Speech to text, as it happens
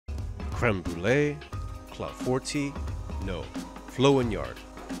creme brulee, Clafoutis, no, FLAUGNARDE.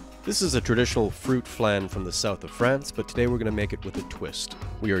 This is a traditional fruit flan from the south of France, but today we're going to make it with a twist.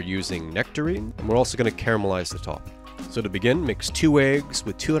 We are using nectarine, and we're also going to caramelize the top. So to begin, mix 2 eggs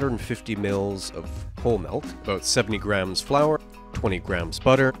with 250 ml of whole milk, about 70 grams flour, 20 grams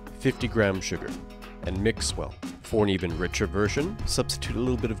butter, 50 grams sugar, and mix well. For an even richer version, substitute a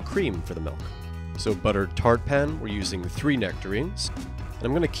little bit of cream for the milk. So buttered tart pan, we're using 3 nectarines, and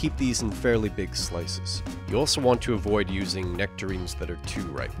I'm going to keep these in fairly big slices. You also want to avoid using nectarines that are too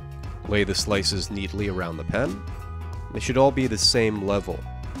ripe. Lay the slices neatly around the pan. They should all be the same level.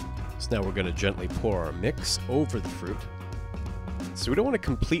 So now we're going to gently pour our mix over the fruit. So we don't want to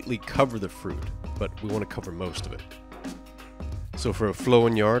completely cover the fruit, but we want to cover most of it. So for a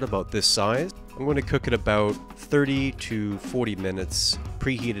FLAUGNARDE about this size, I'm going to cook it about 30 to 40 minutes,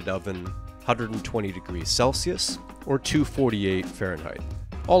 preheated oven, 120 degrees Celsius, or 248 Fahrenheit.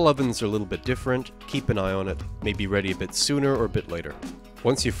 All ovens are a little bit different, keep an eye on it, may be ready a bit sooner or a bit later.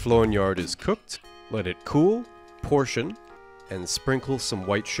 Once your FLAUGNARDE is cooked, let it cool, portion, and sprinkle some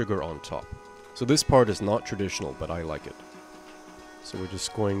white sugar on top. So this part is not traditional, but I like it. So we're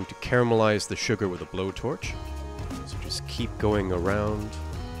just going to caramelize the sugar with a blowtorch. So just keep going around,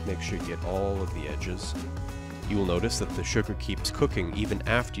 make sure you get all of the edges. You will notice that the sugar keeps cooking even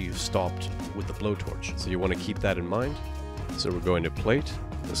after you've stopped with the blowtorch. So you want to keep that in mind. So we're going to plate.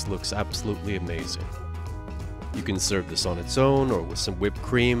 This looks absolutely amazing. You can serve this on its own or with some whipped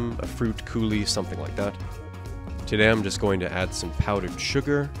cream, a fruit coulis, something like that. Today I'm just going to add some powdered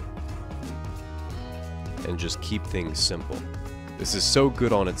sugar and just keep things simple. This is so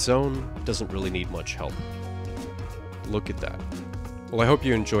good on its own, doesn't really need much help. Look at that. Well, I hope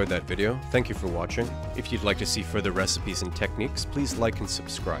you enjoyed that video. Thank you for watching. If you'd like to see further recipes and techniques, please like and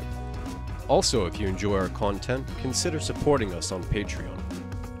subscribe. Also, if you enjoy our content, consider supporting us on Patreon.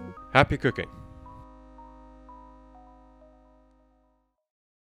 Happy cooking!